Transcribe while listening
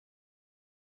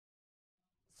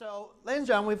So, ladies and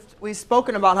gentlemen, we've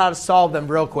spoken about how to solve them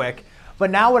real quick. But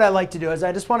now what I like to do is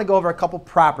I just want to go over a couple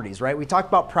properties, right? We talked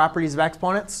about properties of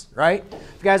exponents, right?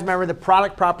 If you guys remember the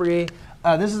product property,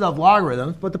 this is of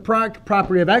logarithms, but the product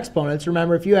property of exponents,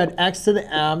 remember if you had x to the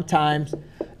m times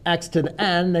x to the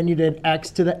n, then you did x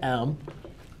to the m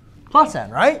plus n,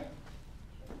 right?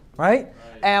 Right?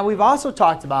 And we've also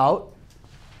talked about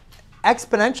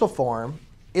exponential form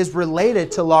is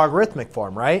related to logarithmic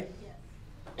form, right?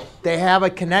 They have a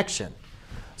connection.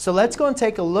 So let's go and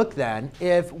take a look then.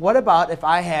 What about if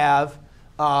I have,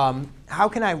 how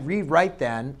can I rewrite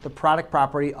then the product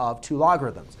property of two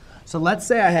logarithms? So let's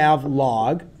say I have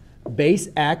log base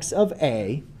x of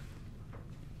a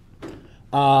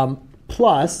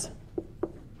plus,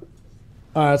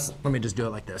 let me just do it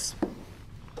like this.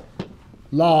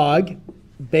 Log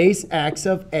base x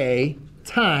of a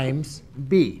times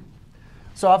b.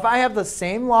 So if I have the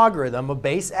same logarithm of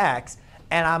base x,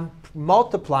 and I'm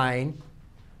multiplying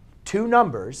two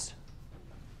numbers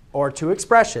or two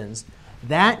expressions,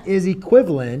 that is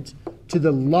equivalent to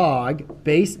the log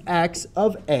base x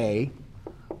of a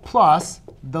plus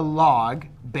the log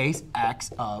base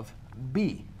x of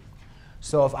b.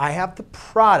 So if I have the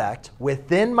product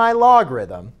within my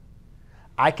logarithm,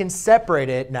 I can separate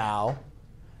it now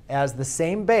as the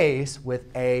same base with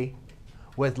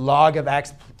log of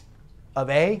x of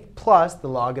a plus the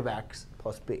log of x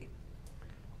plus b.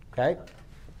 Okay?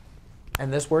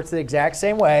 And this works the exact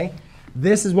same way.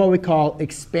 This is what we call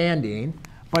expanding.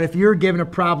 But if you're given a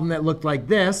problem that looked like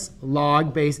this,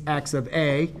 log base x of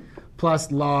a plus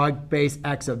log base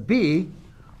x of b,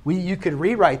 you could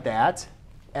rewrite that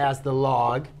as the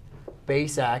log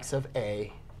base x of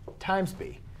a times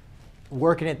b.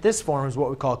 Working at this form is what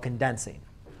we call condensing.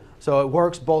 So it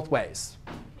works both ways.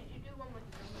 Can you do one with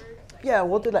numbers? Yeah,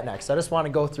 we'll do that next. I just want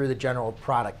to go through the general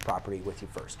product property with you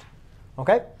first.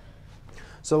 OK?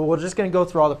 So we're just going to go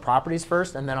through all the properties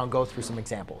first, and then I'll go through some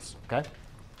examples. OK? Have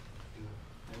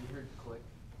you heard click?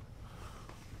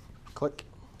 Click.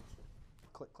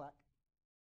 Click, clack.